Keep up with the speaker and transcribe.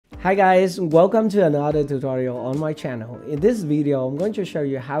Hi guys, welcome to another tutorial on my channel. In this video, I'm going to show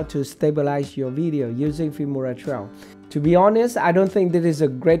you how to stabilize your video using Filmora 12. To be honest, I don't think this is a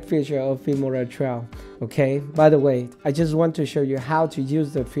great feature of Filmora 12. Okay, by the way, I just want to show you how to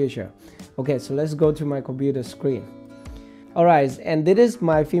use the feature. Okay, so let's go to my computer screen. Alright, and this is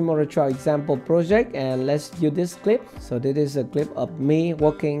my Filmora 12 example project, and let's use this clip. So this is a clip of me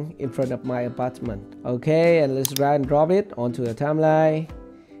walking in front of my apartment. Okay, and let's drag and drop it onto the timeline.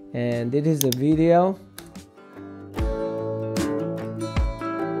 And this is the video.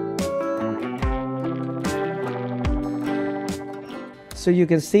 So you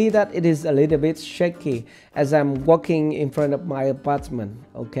can see that it is a little bit shaky as I'm walking in front of my apartment.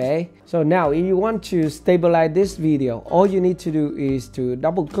 Okay, so now if you want to stabilize this video, all you need to do is to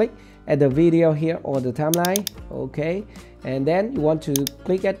double click at the video here on the timeline. Okay, and then you want to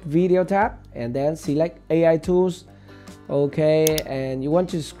click at video tab and then select AI tools. Okay, and you want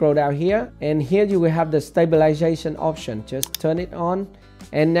to scroll down here, and here you will have the stabilization option. Just turn it on,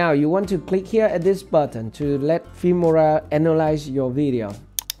 and now you want to click here at this button to let Filmora analyze your video.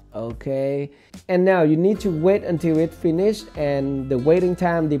 Okay, and now you need to wait until it finishes, and the waiting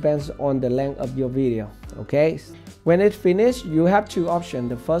time depends on the length of your video. Okay, when it finishes, you have two options.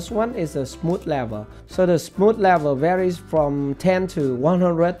 The first one is a smooth level. So the smooth level varies from 10 to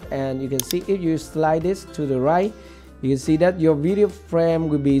 100, and you can see if you slide this to the right, you can see that your video frame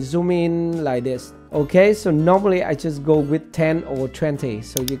will be zoom in like this. Okay, so normally I just go with 10 or 20.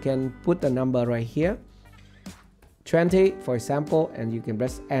 So you can put the number right here, 20 for example, and you can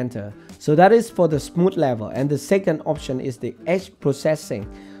press enter. So that is for the smooth level. And the second option is the edge processing.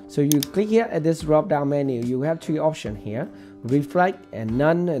 So you click here at this drop down menu. You have three options here: reflect and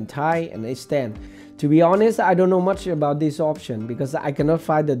none and tie and extend. To be honest, I don't know much about this option because I cannot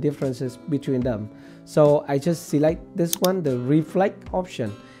find the differences between them. So I just select this one, the reflect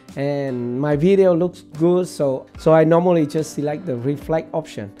option, and my video looks good, so I normally just select the reflect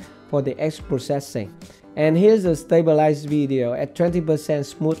option for the edge processing. And here's the stabilized video at 20%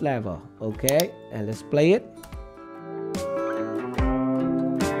 smooth level. Okay, and let's play it.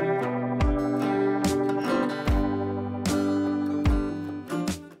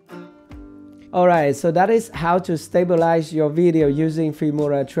 Alright, so that is how to stabilize your video using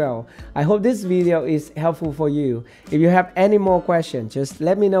Filmora 12. I hope this video is helpful for you. If you have any more questions, just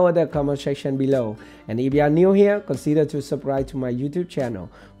let me know in the comment section below. And if you are new here, consider to subscribe to my YouTube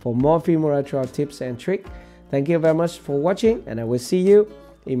channel for more Filmora 12 tips and tricks. Thank you very much for watching, and I will see you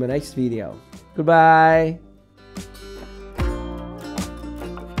in my next video. Goodbye!